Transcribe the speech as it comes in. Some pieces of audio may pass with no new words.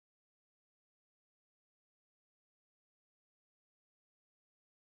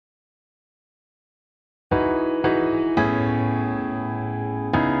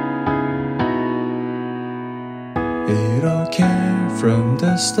from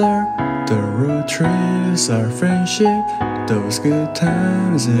the start. The road trips, our friendship, those good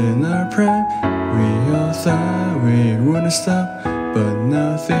times in our prime. We all thought we wouldn't stop, but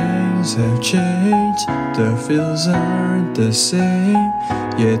now things have changed. The feels aren't the same,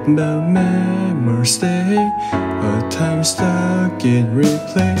 yet the memories stay. A time stuck in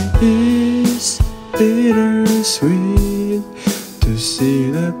replay. It's bittersweet to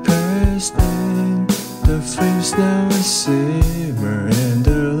see the past and the flames now simmer and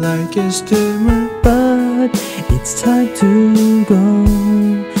the light gets dimmer. But it's time to go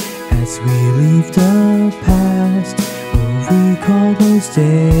as we leave the past. We'll recall those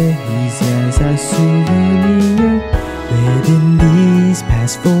days as a souvenir. Within these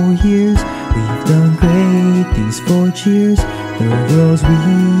past 4 years, we've done great things for cheers. The roads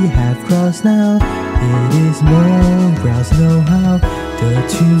we have crossed now, it is no grounds, no how. The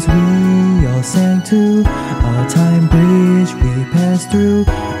tunes we all sang to, a time bridge we passed through.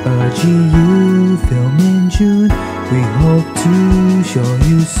 A GU film in June, we hope to show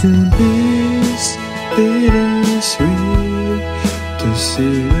you soon. It's bittersweet to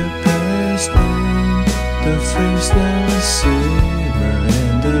see the past and the flames now simmer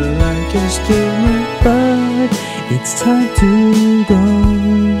and the light gets dimmer. But it's time to go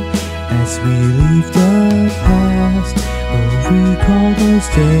as we leave the past. We'll recall those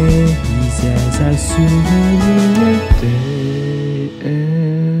days as a souvenir. Day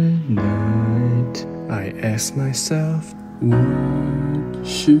and night, I ask myself, what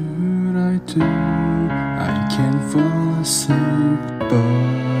should I do? I can't fall asleep,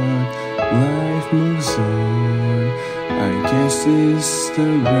 but life moves on. I guess it's the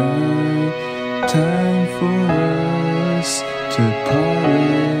right time for us to part.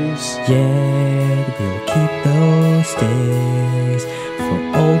 Yet we'll keep those days for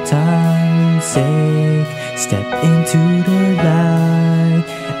old time's sake. Step into the light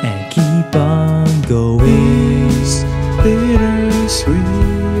and keep on going. It's bittersweet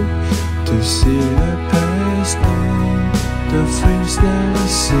to see the past and the flames now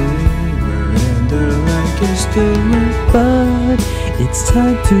simmer and the light gets dimmer. But it's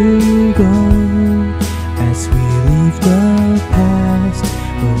time to go as we leave the past.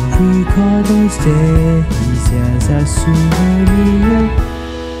 We'll recall those days as a souvenir.